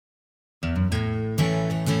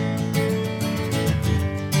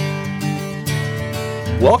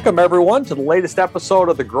Welcome, everyone, to the latest episode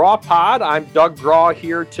of the Graw Pod. I'm Doug Graw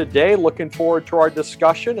here today. Looking forward to our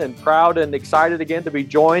discussion and proud and excited again to be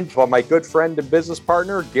joined by my good friend and business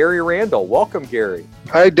partner, Gary Randall. Welcome, Gary.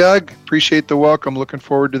 Hi, Doug. Appreciate the welcome. Looking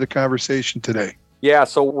forward to the conversation today. Yeah,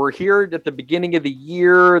 so we're here at the beginning of the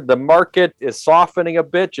year. The market is softening a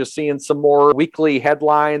bit, just seeing some more weekly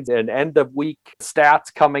headlines and end of week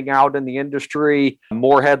stats coming out in the industry.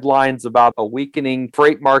 More headlines about a weakening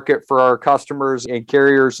freight market for our customers and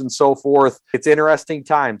carriers and so forth. It's interesting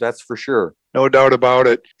times, that's for sure. No doubt about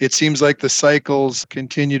it. It seems like the cycles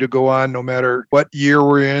continue to go on no matter what year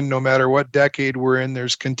we're in, no matter what decade we're in,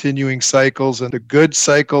 there's continuing cycles. And the good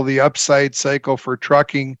cycle, the upside cycle for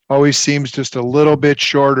trucking always seems just a little bit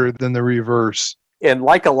shorter than the reverse. And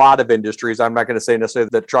like a lot of industries, I'm not going to say necessarily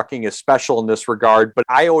that trucking is special in this regard, but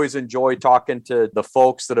I always enjoy talking to the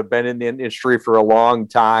folks that have been in the industry for a long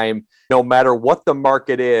time. No matter what the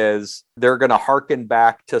market is, they're going to hearken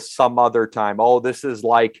back to some other time. Oh, this is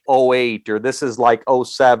like '08, or this is like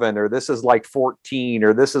 '07, or this is like 14,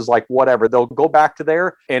 or this is like whatever. They'll go back to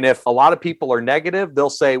there. And if a lot of people are negative,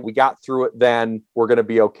 they'll say, we got through it then, we're going to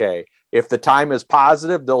be okay. If the time is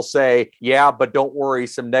positive, they'll say, yeah, but don't worry,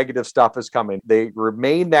 some negative stuff is coming. They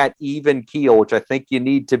remain that even keel, which I think you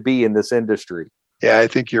need to be in this industry. Yeah, I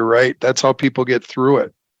think you're right. That's how people get through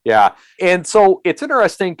it. Yeah. And so it's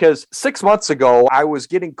interesting because 6 months ago, I was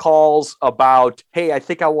getting calls about, hey, I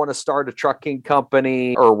think I want to start a trucking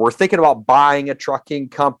company, or we're thinking about buying a trucking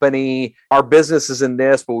company. Our business is in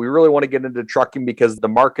this, but we really want to get into trucking because the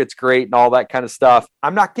market's great and all that kind of stuff.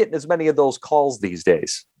 I'm not getting as many of those calls these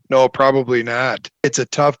days. No, probably not. It's a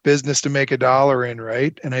tough business to make a dollar in,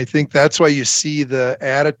 right? And I think that's why you see the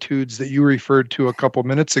attitudes that you referred to a couple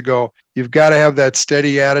minutes ago. You've got to have that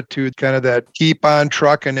steady attitude, kind of that keep on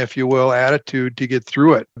trucking, if you will, attitude to get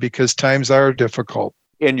through it because times are difficult.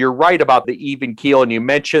 And you're right about the even keel. And you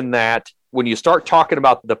mentioned that when you start talking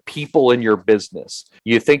about the people in your business,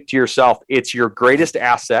 you think to yourself, it's your greatest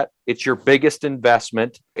asset. It's your biggest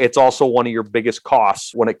investment. It's also one of your biggest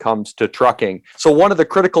costs when it comes to trucking. So one of the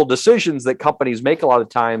critical decisions that companies make a lot of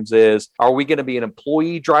times is, are we going to be an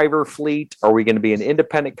employee driver fleet? Are we going to be an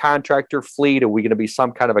independent contractor fleet? Are we going to be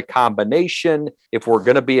some kind of a combination? If we're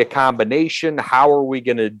going to be a combination, how are we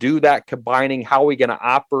going to do that combining? How are we going to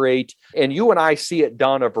operate? And you and I see it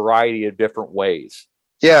done a variety of different ways.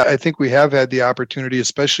 Yeah, I think we have had the opportunity,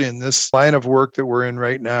 especially in this line of work that we're in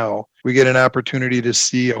right now. We get an opportunity to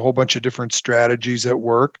see a whole bunch of different strategies at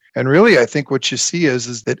work. And really, I think what you see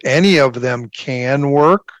is that any of them can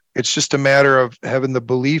work. It's just a matter of having the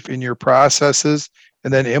belief in your processes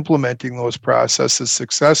and then implementing those processes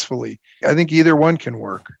successfully. I think either one can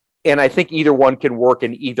work. And I think either one can work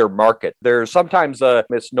in either market. There's sometimes a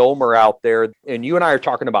misnomer out there, and you and I are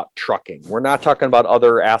talking about trucking. We're not talking about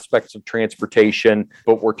other aspects of transportation,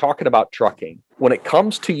 but we're talking about trucking. When it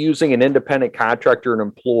comes to using an independent contractor and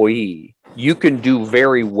employee, you can do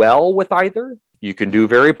very well with either. You can do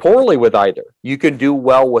very poorly with either. You can do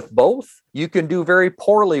well with both. You can do very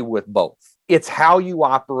poorly with both. It's how you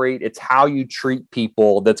operate. It's how you treat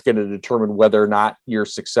people that's going to determine whether or not you're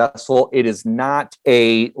successful. It is not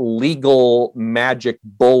a legal magic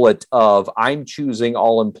bullet of I'm choosing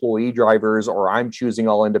all employee drivers or I'm choosing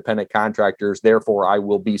all independent contractors. Therefore, I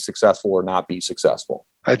will be successful or not be successful.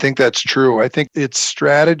 I think that's true. I think it's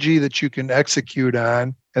strategy that you can execute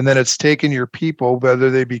on. And then it's taking your people, whether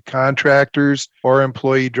they be contractors or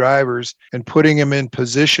employee drivers, and putting them in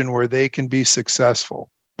position where they can be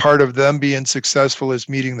successful. Part of them being successful is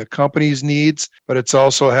meeting the company's needs, but it's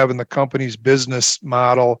also having the company's business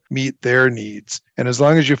model meet their needs. And as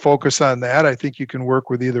long as you focus on that, I think you can work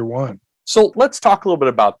with either one. So let's talk a little bit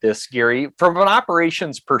about this, Gary. From an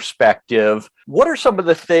operations perspective, what are some of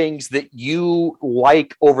the things that you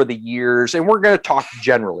like over the years? And we're going to talk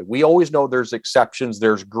generally. We always know there's exceptions.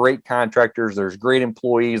 There's great contractors. There's great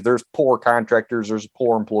employees. There's poor contractors. There's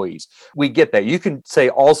poor employees. We get that. You can say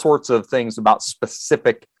all sorts of things about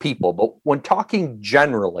specific people. But when talking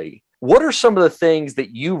generally, what are some of the things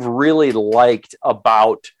that you've really liked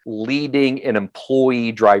about leading an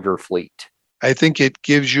employee driver fleet? I think it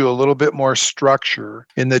gives you a little bit more structure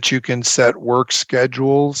in that you can set work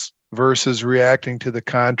schedules versus reacting to the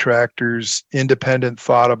contractor's independent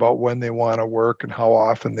thought about when they want to work and how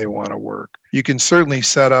often they want to work. You can certainly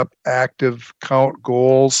set up active count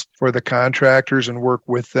goals for the contractors and work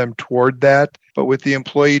with them toward that. But with the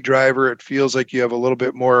employee driver, it feels like you have a little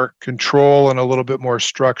bit more control and a little bit more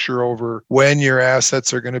structure over when your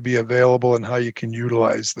assets are going to be available and how you can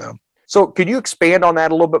utilize them. So could you expand on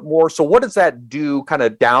that a little bit more? So what does that do kind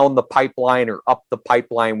of down the pipeline or up the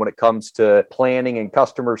pipeline when it comes to planning and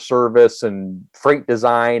customer service and freight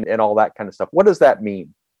design and all that kind of stuff? What does that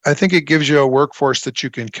mean? I think it gives you a workforce that you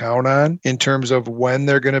can count on in terms of when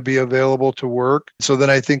they're going to be available to work. So then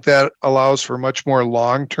I think that allows for much more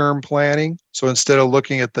long-term planning. So instead of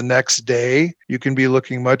looking at the next day, you can be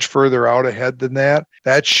looking much further out ahead than that.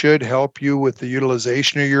 That should help you with the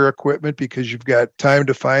utilization of your equipment because you've got time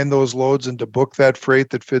to find those loads and to book that freight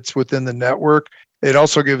that fits within the network. It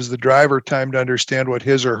also gives the driver time to understand what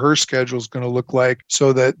his or her schedule is going to look like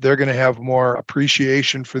so that they're going to have more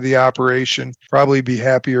appreciation for the operation, probably be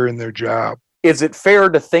happier in their job. Is it fair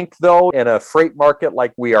to think, though, in a freight market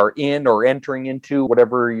like we are in or entering into,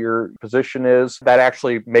 whatever your position is, that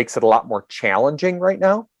actually makes it a lot more challenging right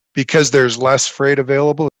now? Because there's less freight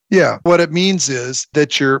available? Yeah. What it means is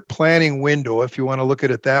that your planning window, if you want to look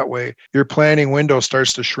at it that way, your planning window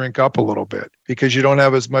starts to shrink up a little bit because you don't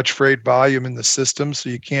have as much freight volume in the system, so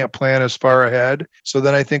you can't plan as far ahead. So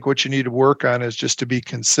then I think what you need to work on is just to be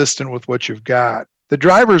consistent with what you've got. The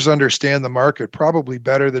drivers understand the market probably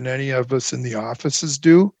better than any of us in the offices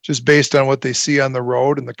do, just based on what they see on the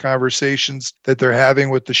road and the conversations that they're having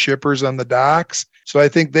with the shippers on the docks. So I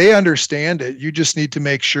think they understand it. You just need to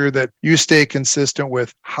make sure that you stay consistent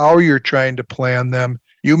with how you're trying to plan them.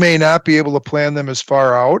 You may not be able to plan them as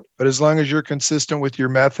far out, but as long as you're consistent with your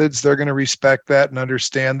methods, they're going to respect that and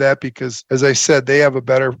understand that because, as I said, they have a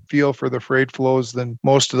better feel for the freight flows than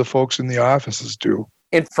most of the folks in the offices do.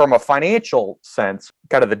 And from a financial sense,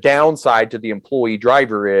 kind of the downside to the employee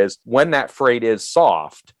driver is when that freight is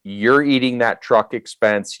soft, you're eating that truck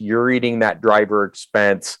expense, you're eating that driver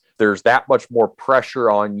expense. There's that much more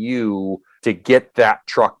pressure on you to get that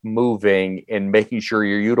truck moving and making sure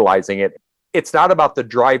you're utilizing it. It's not about the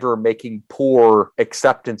driver making poor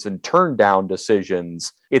acceptance and turn down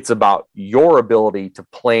decisions. It's about your ability to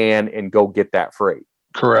plan and go get that freight.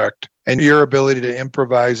 Correct. And your ability to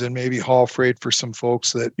improvise and maybe haul freight for some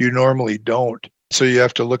folks that you normally don't. So you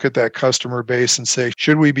have to look at that customer base and say,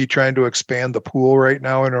 should we be trying to expand the pool right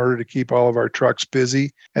now in order to keep all of our trucks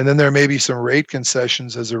busy? And then there may be some rate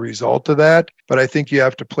concessions as a result of that. But I think you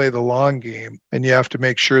have to play the long game and you have to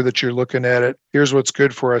make sure that you're looking at it. Here's what's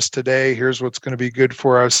good for us today. Here's what's going to be good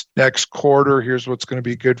for us next quarter. Here's what's going to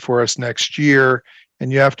be good for us next year.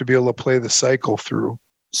 And you have to be able to play the cycle through.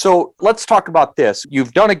 So let's talk about this.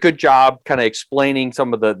 You've done a good job kind of explaining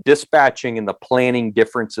some of the dispatching and the planning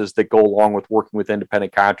differences that go along with working with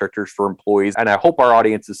independent contractors for employees. And I hope our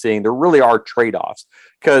audience is seeing there really are trade-offs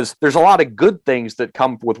because there's a lot of good things that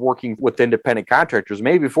come with working with independent contractors.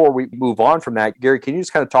 Maybe before we move on from that, Gary, can you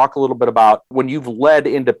just kind of talk a little bit about when you've led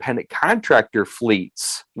independent contractor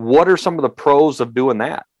fleets, what are some of the pros of doing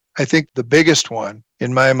that? I think the biggest one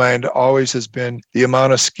in my mind always has been the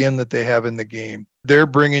amount of skin that they have in the game. They're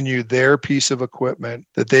bringing you their piece of equipment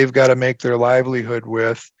that they've got to make their livelihood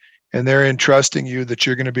with, and they're entrusting you that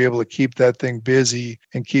you're going to be able to keep that thing busy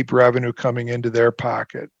and keep revenue coming into their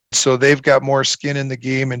pocket. So they've got more skin in the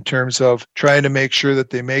game in terms of trying to make sure that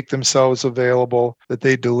they make themselves available, that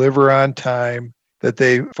they deliver on time, that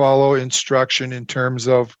they follow instruction in terms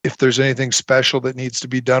of if there's anything special that needs to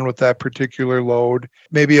be done with that particular load.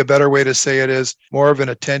 Maybe a better way to say it is more of an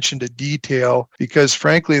attention to detail because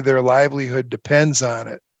frankly, their livelihood depends on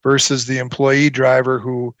it versus the employee driver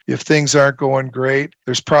who, if things aren't going great,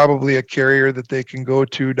 there's probably a carrier that they can go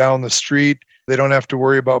to down the street. They don't have to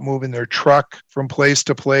worry about moving their truck from place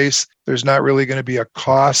to place. There's not really going to be a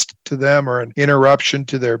cost to them or an interruption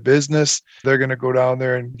to their business. They're going to go down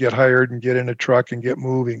there and get hired and get in a truck and get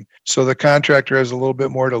moving. So the contractor has a little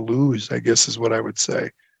bit more to lose, I guess is what I would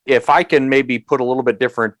say. If I can maybe put a little bit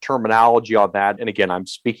different terminology on that, and again, I'm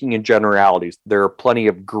speaking in generalities, there are plenty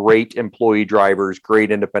of great employee drivers,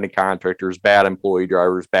 great independent contractors, bad employee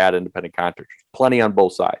drivers, bad independent contractors, plenty on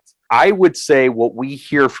both sides. I would say what we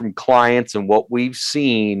hear from clients and what we've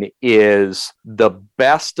seen is the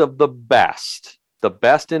best of the best. The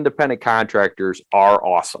best independent contractors are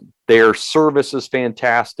awesome. Their service is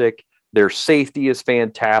fantastic. Their safety is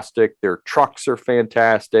fantastic. Their trucks are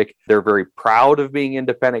fantastic. They're very proud of being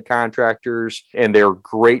independent contractors, and they're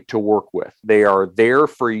great to work with. They are there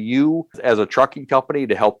for you as a trucking company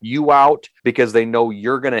to help you out because they know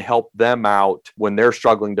you're going to help them out when they're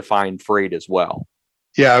struggling to find freight as well.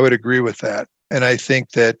 Yeah, I would agree with that. And I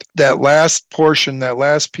think that last portion, that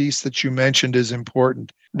last piece that you mentioned is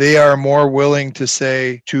important. They are more willing to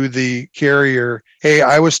say to the carrier, hey,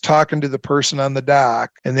 I was talking to the person on the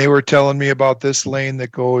dock and they were telling me about this lane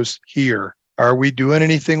that goes here. Are we doing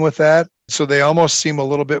anything with that? So they almost seem a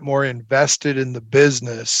little bit more invested in the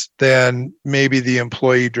business than maybe the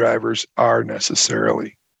employee drivers are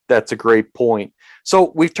necessarily. That's a great point.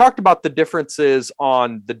 So we've talked about the differences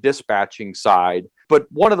on the dispatching side, but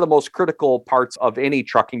one of the most critical parts of any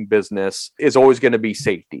trucking business is always going to be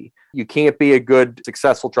safety. You can't be a good,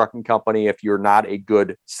 successful trucking company if you're not a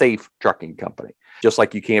good, safe trucking company. Just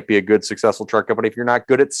like you can't be a good, successful truck company if you're not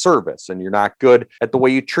good at service and you're not good at the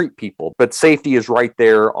way you treat people. But safety is right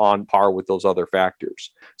there on par with those other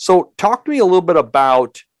factors. So talk to me a little bit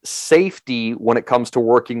about safety when it comes to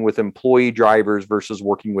working with employee drivers versus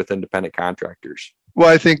working with independent contractors. Well,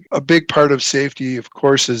 I think a big part of safety, of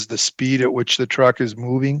course, is the speed at which the truck is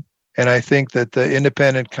moving. And I think that the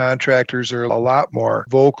independent contractors are a lot more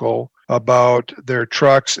vocal about their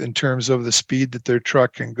trucks in terms of the speed that their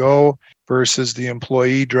truck can go versus the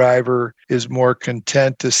employee driver is more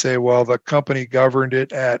content to say, well, the company governed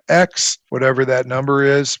it at X, whatever that number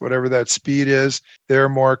is, whatever that speed is, they're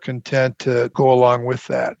more content to go along with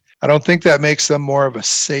that. I don't think that makes them more of a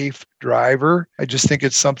safe driver. I just think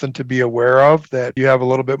it's something to be aware of, that you have a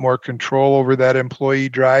little bit more control over that employee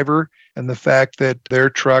driver and the fact that their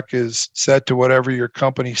truck is set to whatever your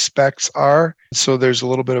company specs are. So there's a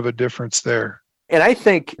little bit of a difference there. And I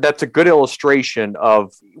think that's a good illustration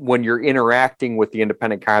of when you're interacting with the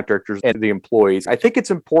independent contractors and the employees. I think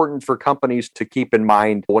it's important for companies to keep in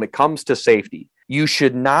mind when it comes to safety. You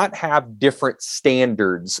should not have different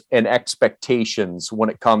standards and expectations when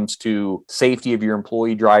it comes to safety of your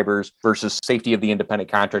employee drivers versus safety of the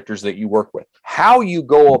independent contractors that you work with. How you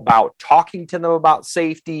go about talking to them about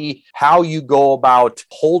safety, how you go about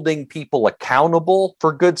holding people accountable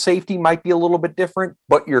for good safety might be a little bit different,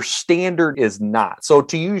 but your standard is not. So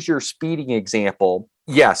to use your speeding example,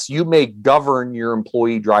 yes, you may govern your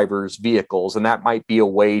employee drivers' vehicles, and that might be a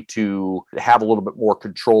way to have a little bit more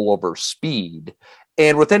control over speed.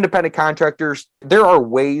 And with independent contractors, there are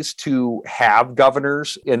ways to have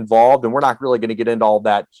governors involved, and we're not really going to get into all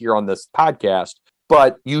that here on this podcast.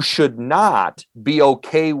 But you should not be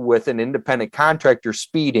okay with an independent contractor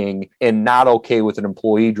speeding and not okay with an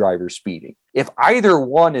employee driver speeding. If either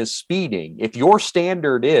one is speeding, if your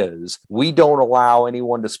standard is we don't allow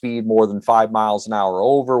anyone to speed more than 5 miles an hour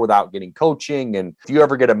over without getting coaching, and if you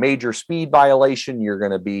ever get a major speed violation, you're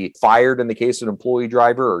going to be fired in the case of an employee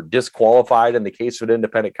driver or disqualified in the case of an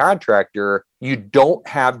independent contractor, you don't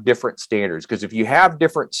have different standards. Because if you have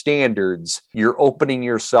different standards, you're opening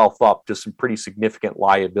yourself up to some pretty significant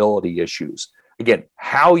liability issues. Again,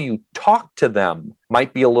 how you talk to them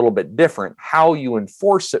might be a little bit different. How you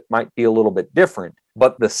enforce it might be a little bit different,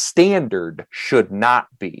 but the standard should not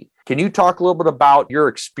be. Can you talk a little bit about your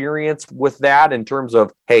experience with that in terms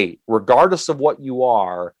of, hey, regardless of what you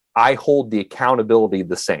are, I hold the accountability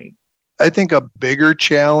the same? I think a bigger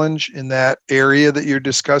challenge in that area that you're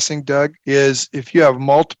discussing, Doug, is if you have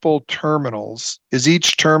multiple terminals, is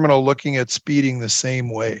each terminal looking at speeding the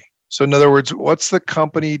same way? So in other words, what's the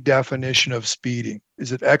company definition of speeding?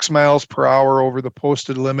 Is it X miles per hour over the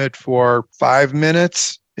posted limit for 5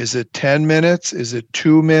 minutes? Is it 10 minutes? Is it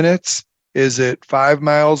 2 minutes? Is it 5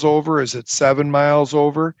 miles over? Is it 7 miles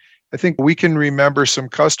over? I think we can remember some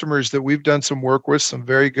customers that we've done some work with, some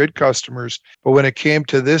very good customers. But when it came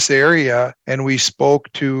to this area and we spoke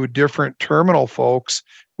to different terminal folks,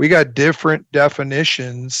 we got different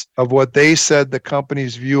definitions of what they said the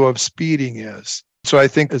company's view of speeding is. So I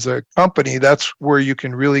think as a company, that's where you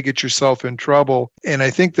can really get yourself in trouble. And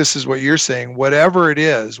I think this is what you're saying. Whatever it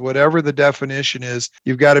is, whatever the definition is,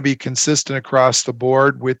 you've got to be consistent across the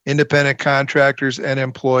board with independent contractors and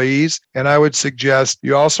employees. And I would suggest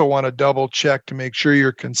you also want to double check to make sure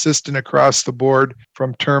you're consistent across the board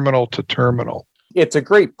from terminal to terminal. It's a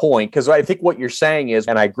great point, because I think what you're saying is,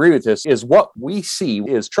 and I agree with this, is what we see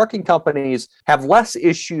is trucking companies have less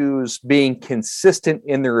issues being consistent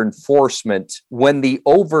in their enforcement when the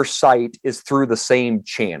oversight is through the same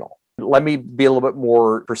channel. Let me be a little bit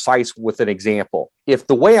more precise with an example. If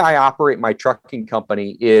the way I operate my trucking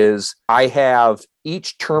company is I have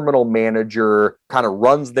each terminal manager kind of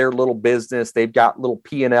runs their little business, they've got little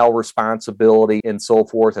P&L responsibility and so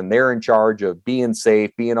forth, and they're in charge of being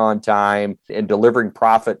safe, being on time, and delivering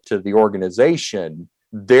profit to the organization,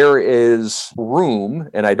 there is room,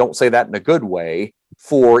 and I don't say that in a good way,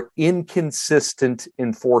 for inconsistent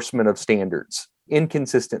enforcement of standards,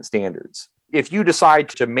 inconsistent standards. If you decide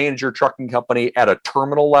to manage your trucking company at a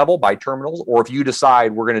terminal level by terminals, or if you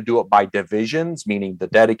decide we're going to do it by divisions, meaning the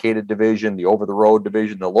dedicated division, the over-the-road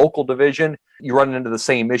division, the local division, you run into the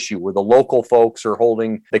same issue where the local folks are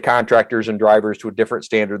holding the contractors and drivers to a different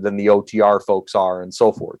standard than the OTR folks are and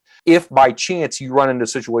so forth. If by chance you run into a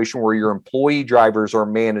situation where your employee drivers are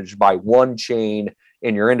managed by one chain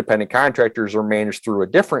and your independent contractors are managed through a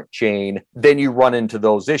different chain, then you run into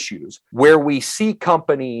those issues. Where we see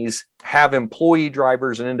companies have employee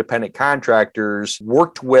drivers and independent contractors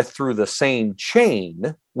worked with through the same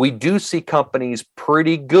chain, we do see companies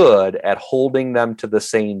pretty good at holding them to the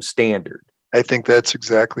same standard. I think that's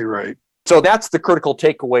exactly right. So that's the critical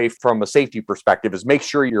takeaway from a safety perspective, is make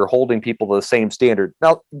sure you're holding people to the same standard.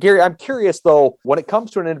 Now, Gary, I'm curious though, when it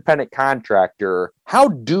comes to an independent contractor, how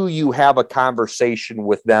do you have a conversation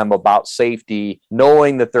with them about safety,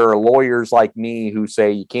 knowing that there are lawyers like me who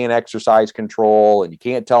say you can't exercise control and you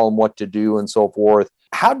can't tell them what to do and so forth?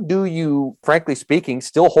 How do you, frankly speaking,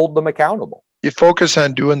 still hold them accountable? You focus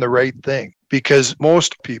on doing the right thing, because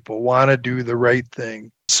most people want to do the right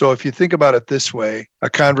thing. So if you think about it this way, a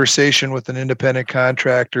conversation with an independent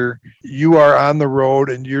contractor, you are on the road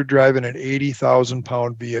and you're driving an 80,000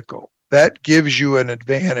 pound vehicle. That gives you an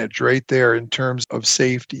advantage right there in terms of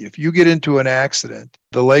safety. If you get into an accident,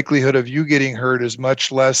 the likelihood of you getting hurt is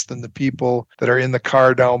much less than the people that are in the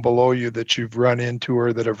car down below you that you've run into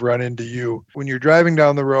or that have run into you. When you're driving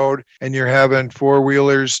down the road and you're having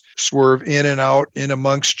four-wheelers swerve in and out, in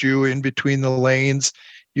amongst you, in between the lanes,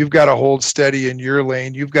 you've got to hold steady in your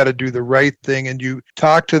lane. You've got to do the right thing, and you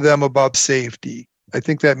talk to them about safety. I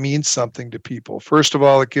think that means something to people. First of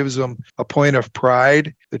all, it gives them a point of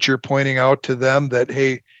pride that you're pointing out to them that,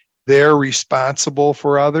 hey, they're responsible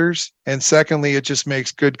for others. And secondly, it just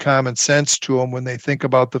makes good common sense to them when they think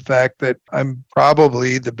about the fact that I'm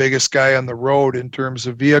probably the biggest guy on the road in terms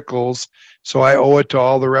of vehicles. So I owe it to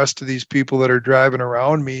all the rest of these people that are driving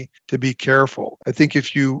around me to be careful. I think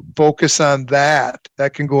if you focus on that,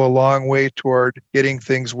 that can go a long way toward getting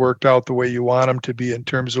things worked out the way you want them to be in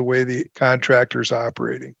terms of the way the contractor's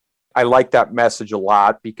operating. I like that message a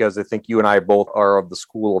lot, because I think you and I both are of the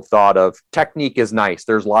school of thought of technique is nice.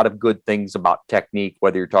 There's a lot of good things about technique,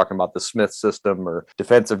 whether you're talking about the Smith system or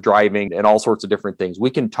defensive driving and all sorts of different things. We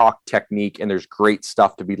can talk technique, and there's great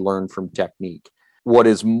stuff to be learned from technique. What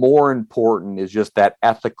is more important is just that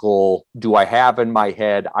ethical, do I have in my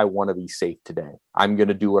head, I want to be safe today. I'm going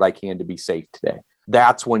to do what I can to be safe today.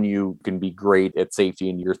 That's when you can be great at safety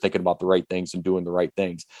and you're thinking about the right things and doing the right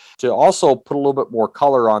things. To also put a little bit more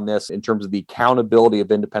color on this in terms of the accountability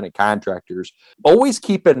of independent contractors, always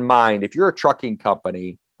keep in mind, if you're a trucking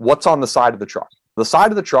company, what's on the side of the truck? The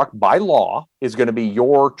side of the truck, by law, is going to be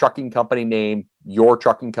your trucking company name, your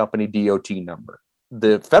trucking company DOT number.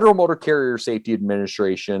 The Federal Motor Carrier Safety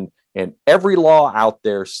Administration and every law out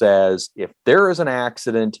there says if there is an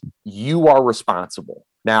accident, you are responsible.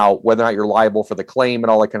 Now, whether or not you're liable for the claim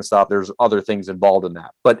and all that kind of stuff, there's other things involved in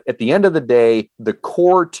that. But at the end of the day, the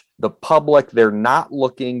court, the public, they're not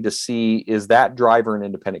looking to see, is that driver an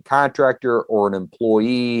independent contractor or an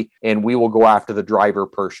employee? And we will go after the driver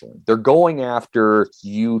personally. They're going after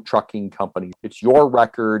you, trucking company. It's your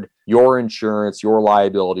record, your insurance, your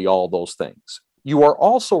liability, all those things. You are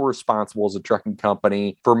also responsible as a trucking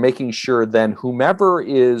company for making sure then whomever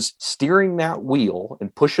is steering that wheel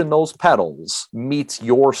and pushing those pedals meets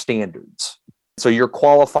your standards. So you're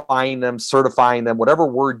qualifying them, certifying them, whatever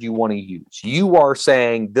word you want to use. You are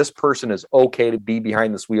saying this person is okay to be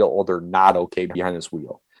behind this wheel or they're not okay behind this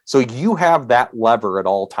wheel. So you have that lever at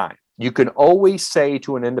all times. You can always say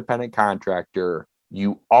to an independent contractor,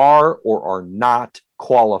 you are or are not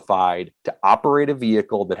qualified to operate a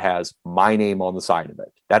vehicle that has my name on the side of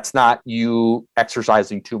it. That's not you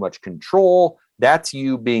exercising too much control. That's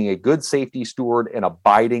you being a good safety steward and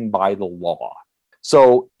abiding by the law.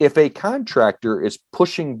 So if a contractor is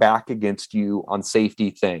pushing back against you on safety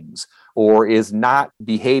things or is not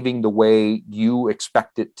behaving the way you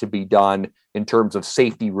expect it to be done in terms of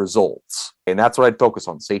safety results, and that's what I'd focus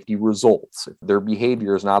on, safety results, if their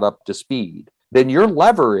behavior is not up to speed, then your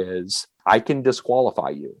lever is, I can disqualify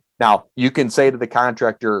you. Now, you can say to the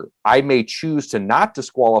contractor, I may choose to not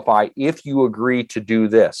disqualify if you agree to do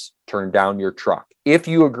this, turn down your truck. If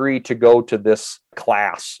you agree to go to this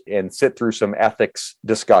class and sit through some ethics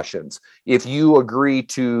discussions, if you agree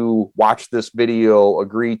to watch this video,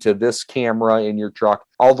 agree to this camera in your truck,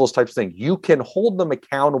 all those types of things, you can hold them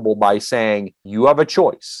accountable by saying, you have a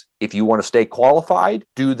choice. If you want to stay qualified,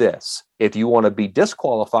 do this. If you want to be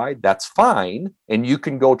disqualified, that's fine. And you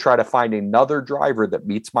can go try to find another driver that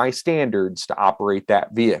meets my standards to operate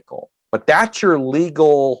that vehicle. But that's your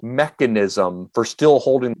legal mechanism for still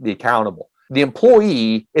holding the accountable. The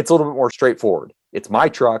employee, it's a little bit more straightforward. It's my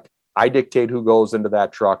truck. I dictate who goes into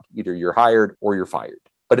that truck. Either you're hired or you're fired.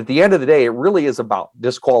 But at the end of the day, it really is about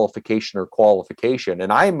disqualification or qualification.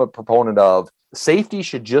 And I'm a proponent of Safety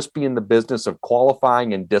should just be in the business of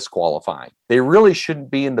qualifying and disqualifying. They really shouldn't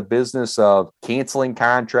be in the business of canceling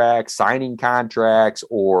contracts, signing contracts,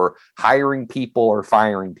 or hiring people or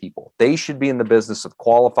firing people. They should be in the business of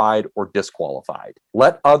qualified or disqualified.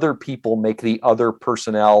 Let other people make the other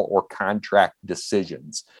personnel or contract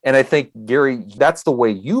decisions. And I think, Gary, that's the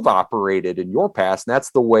way you've operated in your past, and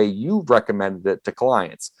that's the way you've recommended it to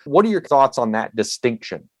clients. What are your thoughts on that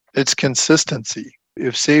distinction? It's consistency.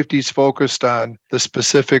 If safety's focused on the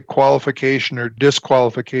specific qualification or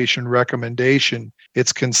disqualification recommendation,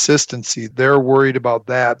 it's consistency. They're worried about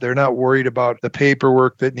that. They're not worried about the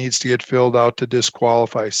paperwork that needs to get filled out to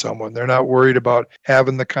disqualify someone. They're not worried about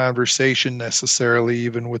having the conversation necessarily,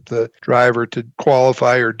 even with the driver, to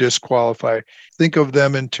qualify or disqualify. Think of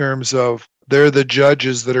them in terms of they're the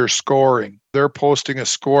judges that are scoring. They're posting a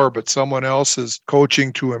score, but someone else is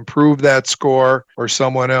coaching to improve that score, or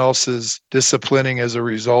someone else is disciplining as a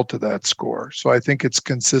result of that score. So I think it's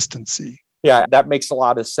consistency. Yeah, that makes a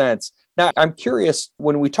lot of sense. Now, I'm curious,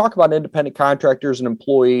 when we talk about independent contractors and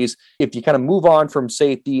employees, if you kind of move on from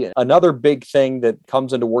safety, another big thing that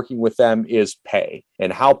comes into working with them is pay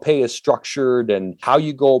and how pay is structured and how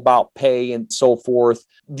you go about pay and so forth.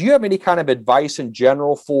 Do you have any kind of advice in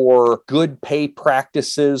general for good pay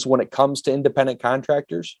practices when it comes to independent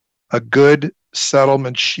contractors? A good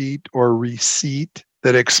settlement sheet or receipt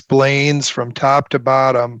that explains from top to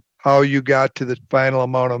bottom how you got to the final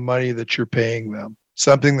amount of money that you're paying them.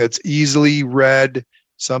 Something that's easily read,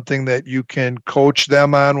 something that you can coach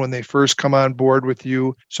them on when they first come on board with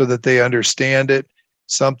you so that they understand it.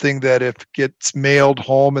 Something that if it gets mailed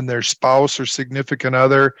home and their spouse or significant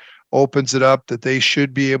other opens it up, that they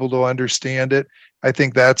should be able to understand it. I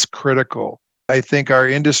think that's critical. I think our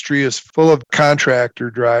industry is full of contractor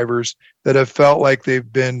drivers that have felt like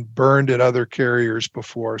they've been burned at other carriers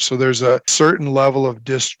before. So there's a certain level of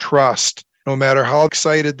distrust. No matter how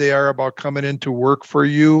excited they are about coming into work for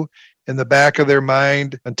you, in the back of their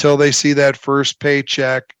mind, until they see that first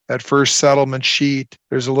paycheck, that first settlement sheet,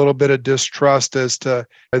 there's a little bit of distrust as to,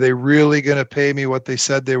 are they really going to pay me what they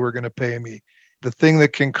said they were going to pay me? The thing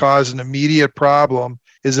that can cause an immediate problem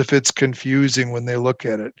is if it's confusing when they look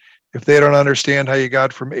at it. If they don't understand how you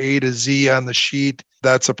got from A to Z on the sheet,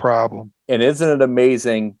 that's a problem. And isn't it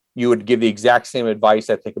amazing? You would give the exact same advice,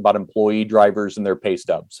 I think, about employee drivers and their pay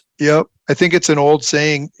stubs. Yep. I think it's an old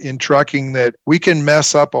saying in trucking that we can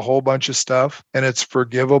mess up a whole bunch of stuff and it's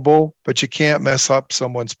forgivable, but you can't mess up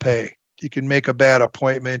someone's pay. You can make a bad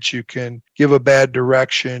appointment. You can give a bad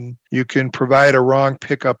direction. You can provide a wrong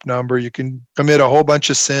pickup number. You can commit a whole bunch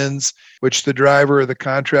of sins, which the driver or the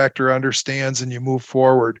contractor understands, and you move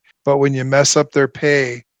forward. But when you mess up their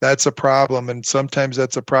pay, that's a problem. And sometimes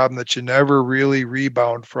that's a problem that you never really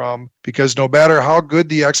rebound from, because no matter how good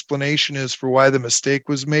the explanation is for why the mistake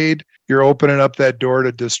was made, you're opening up that door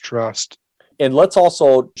to distrust. And let's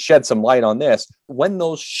also shed some light on this. When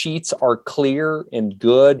those sheets are clear and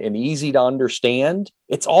good and easy to understand,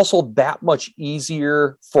 it's also that much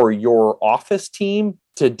easier for your office team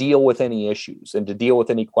to deal with any issues and to deal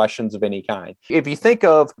with any questions of any kind. If you think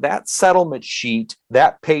of that settlement sheet,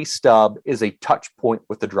 that pay stub is a touch point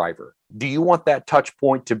with the driver. Do you want that touch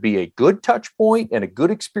point to be a good touch point and a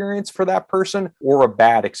good experience for that person, or a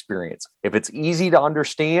bad experience? If it's easy to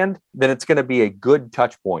understand, then it's going to be a good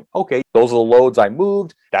touch point. Okay, those are the loads I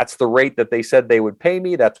moved. That's the rate that they said they would pay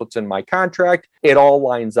me. That's what's in my contract. It all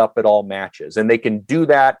lines up. It all matches. And they can do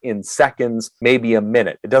that in seconds, maybe a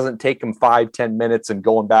minute. It doesn't take them 5-10 minutes and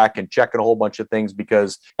going back and checking a whole bunch of things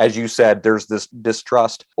because, as you said, there's this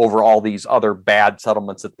distrust over all these other bad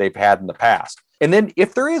settlements that they've had in the past. And then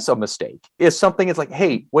if there is a mistake, if something is like,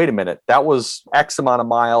 hey, wait a minute, that was X amount of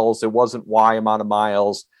miles, it wasn't Y amount of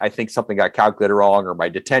miles, I think something got calculated wrong, or my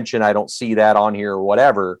detention, I don't see that on here, or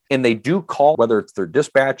whatever, and they do call, whether it's their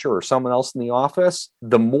dispatcher or someone else in the office,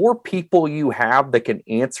 the more people you have that can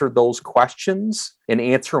answer those questions and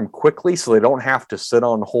answer them quickly so they don't have to sit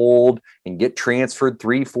on hold and get transferred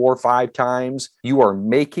 3, 4, 5 times, you are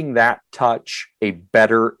making that touch a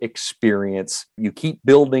better experience. You keep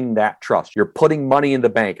building that trust. You're putting money in the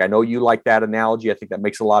bank. I know you like that analogy. I think that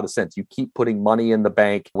makes a lot of sense. You keep putting money in the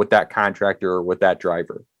bank with that contractor or with that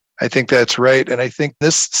driver. I think that's right. And I think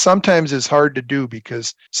this sometimes is hard to do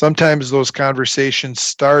because sometimes those conversations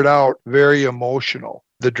start out very emotional.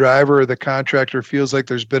 The driver or the contractor feels like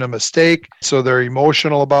there's been a mistake, so they're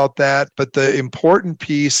emotional about that. But the important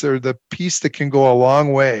piece, or the piece that can go a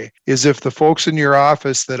long way, is if the folks in your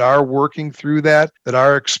office that are working through that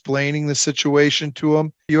are explaining the situation to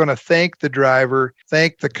them, you want to thank the driver,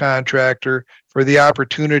 thank the contractor for the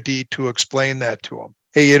opportunity to explain that to them.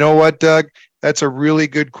 Hey, you know what, Doug? That's a really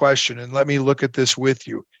good question, and let me look at this with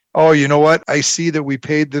you. Oh, you know what? I see that we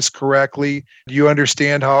paid this correctly. Do you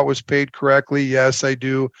understand how it was paid correctly? Yes, I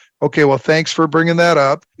do. Okay, well, thanks for bringing that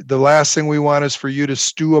up. The last thing we want is for you to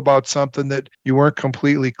stew about something that you weren't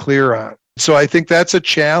completely clear on. So I think that's a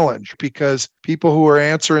challenge because people who are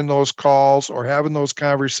answering those calls or having those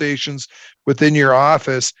conversations within your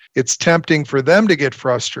office, it's tempting for them to get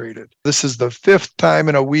frustrated. This is the 5th time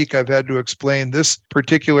in a week I've had to explain this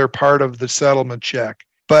particular part of the settlement check.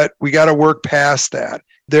 But we got to work past that.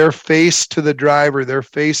 Their face to the driver, their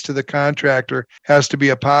face to the contractor has to be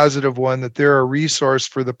a positive one, that they're a resource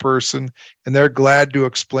for the person and they're glad to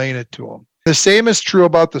explain it to them. The same is true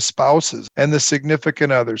about the spouses and the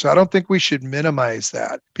significant others. I don't think we should minimize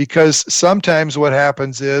that because sometimes what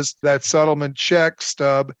happens is that settlement check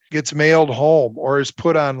stub gets mailed home or is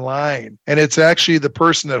put online, and it's actually the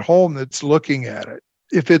person at home that's looking at it.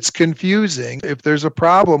 If it's confusing, if there's a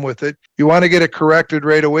problem with it, you want to get it corrected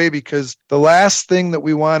right away because the last thing that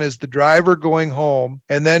we want is the driver going home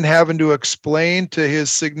and then having to explain to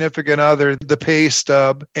his significant other the pay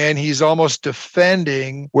stub, and he's almost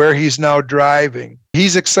defending where he's now driving.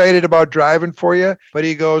 He's excited about driving for you, but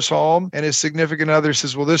he goes home and his significant other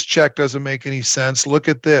says, well, this check doesn't make any sense. Look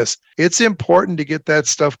at this. It's important to get that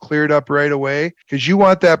stuff cleared up right away because you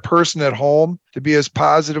want that person at home to be as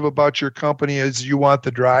positive about your company as you want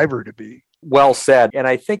the driver to be. Well said. And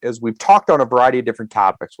I think as we've talked on a variety of different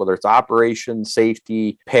topics, whether it's operations,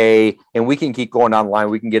 safety, pay, and we can keep going online,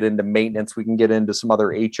 we can get into maintenance, we can get into some other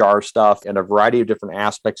HR stuff and a variety of different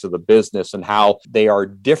aspects of the business and how they are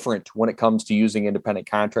different when it comes to using independent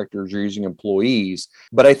contractors or using employees.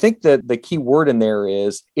 But I think that the key word in there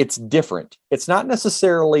is it's different. It's not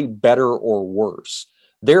necessarily better or worse.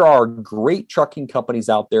 There are great trucking companies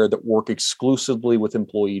out there that work exclusively with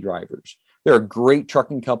employee drivers. There are great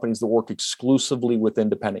trucking companies that work exclusively with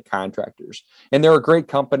independent contractors. And there are great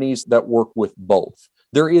companies that work with both.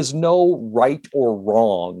 There is no right or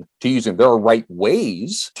wrong to use them. There are right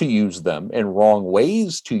ways to use them and wrong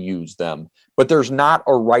ways to use them, but there's not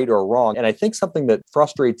a right or wrong. And I think something that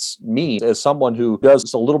frustrates me as someone who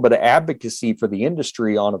does a little bit of advocacy for the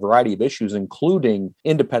industry on a variety of issues, including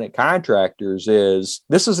independent contractors, is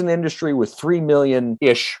this is an industry with 3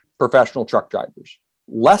 million-ish professional truck drivers.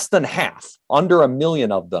 Less than half, under 1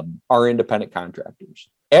 million of them, are independent contractors.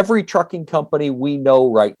 Every trucking company we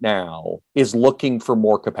know right now is looking for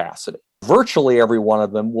more capacity. Virtually every one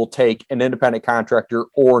of them will take an independent contractor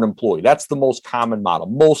or an employee. That's the most common model.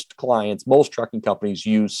 Most clients, most trucking companies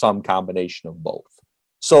use some combination of both.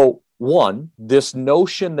 So one, this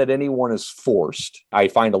notion that anyone is forced, I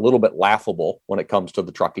find a little bit laughable when it comes to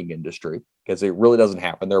the trucking industry because it really doesn't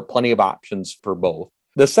happen. There are plenty of options for both.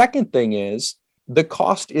 The second thing is, the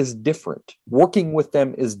cost is different. Working with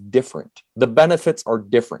them is different. The benefits are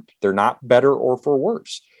different. They're not better or for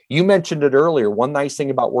worse. You mentioned it earlier. One nice thing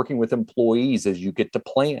about working with employees is you get to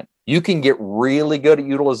plan. You can get really good at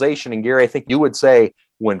utilization. And Gary, I think you would say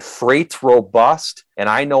when freight's robust and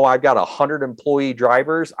I know I've got 100 employee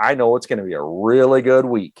drivers, I know it's going to be a really good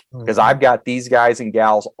week because I've got these guys and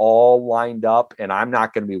gals all lined up and I'm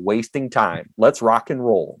not going to be wasting time. Let's rock and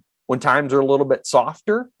roll. When times are a little bit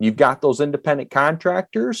softer, you've got those independent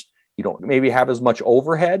contractors. You don't maybe have as much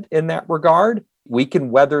overhead in that regard. We can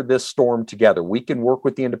weather this storm together. We can work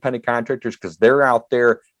with the independent contractors because they're out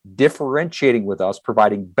there differentiating with us,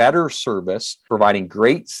 providing better service, providing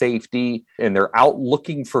great safety, and they're out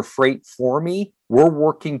looking for freight for me. We're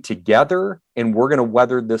working together and we're going to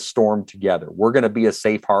weather this storm together. We're going to be a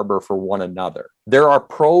safe harbor for one another. There are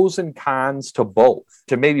pros and cons to both.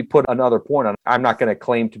 To maybe put another point on, I'm not going to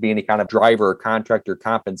claim to be any kind of driver or contractor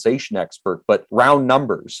compensation expert, but round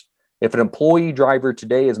numbers. If an employee driver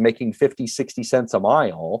today is making 50, 60 cents a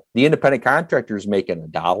mile, the independent contractor is making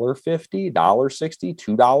 $1.50, $1.60,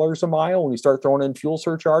 $2 a mile when you start throwing in fuel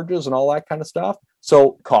surcharges and all that kind of stuff.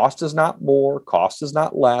 So cost is not more, cost is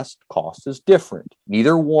not less, cost is different.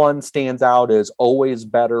 Neither one stands out as always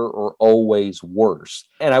better or always worse.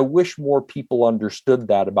 And I wish more people understood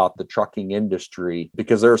that about the trucking industry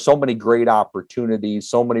because there are so many great opportunities,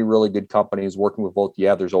 so many really good companies working with both.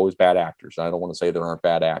 Yeah, there's always bad actors. I don't want to say there aren't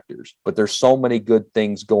bad actors, but there's so many good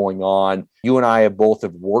things going on. You and I have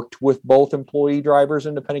worked with both employee drivers,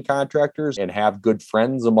 independent contractors, and have good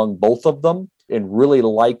friends among both of them. And really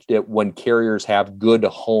liked it when carriers have good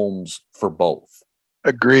homes for both.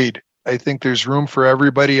 Agreed. I think there's room for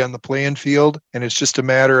everybody on the playing field. And it's just a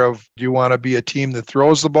matter of, do you want to be a team that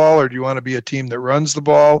throws the ball, or do you want to be a team that runs the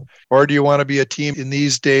ball? Or do you want to be a team in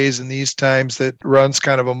these days and these times that runs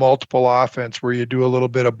kind of a multiple offense where you do a little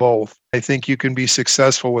bit of both? I think you can be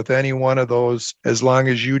successful with any one of those as long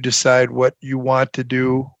as you decide what you want to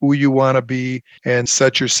do, who you want to be, and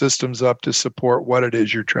set your systems up to support what it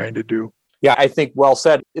is you're trying to do. Yeah, I think well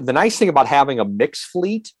said. The nice thing about having a mixed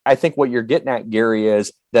fleet, I think what you're getting at, Gary,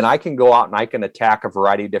 is then I can go out and I can attack a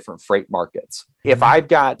variety of different freight markets. If I've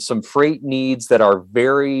got some freight needs that are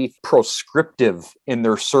very prescriptive in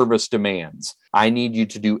their service demands, I need you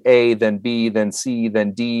to do A, then B, then C,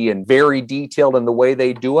 then D, and very detailed in the way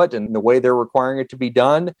they do it and the way they're requiring it to be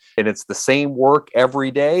done, and it's the same work every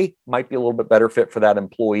day, might be a little bit better fit for that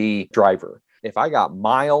employee driver. If I got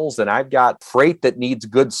miles and I've got freight that needs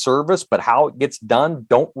good service, but how it gets done,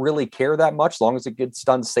 don't really care that much, as long as it gets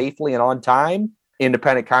done safely and on time,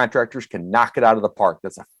 independent contractors can knock it out of the park.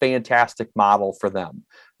 That's a fantastic model for them.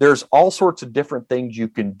 There's all sorts of different things you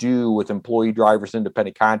can do with employee drivers,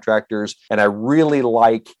 independent contractors, and I really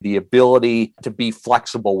like the ability to be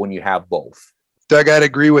flexible when you have both. Doug, I'd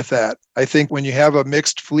agree with that. I think when you have a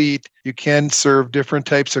mixed fleet, you can serve different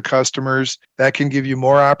types of customers. That can give you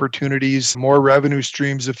more opportunities, more revenue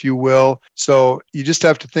streams, if you will. So you just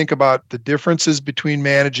have to think about the differences between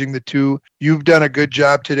managing the two. You've done a good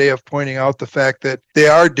job today of pointing out the fact that they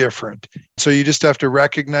are different. So you just have to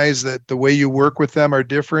recognize that the way you work with them are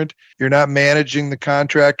different. You're not managing the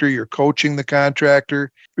contractor, you're coaching the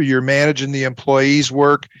contractor, you're managing the employee's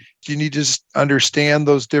work. You need to just understand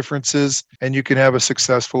those differences, and you can have a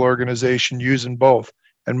successful organization using both.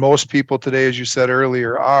 And most people today, as you said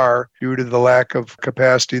earlier, are due to the lack of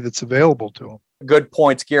capacity that's available to them. Good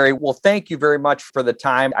points, Gary. Well, thank you very much for the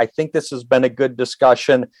time. I think this has been a good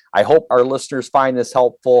discussion. I hope our listeners find this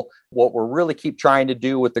helpful. What we're really keep trying to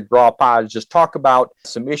do with the Graw Pod is just talk about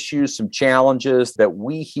some issues, some challenges that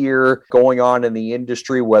we hear going on in the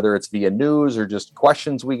industry, whether it's via news or just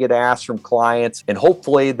questions we get asked from clients. And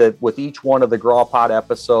hopefully that with each one of the Graw Pod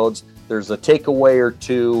episodes, there's a takeaway or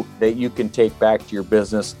two that you can take back to your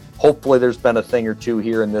business. Hopefully there's been a thing or two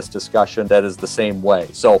here in this discussion that is the same way.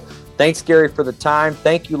 So thanks, Gary, for the time.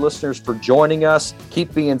 Thank you, listeners, for joining us.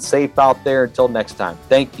 Keep being safe out there. Until next time.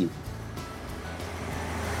 Thank you.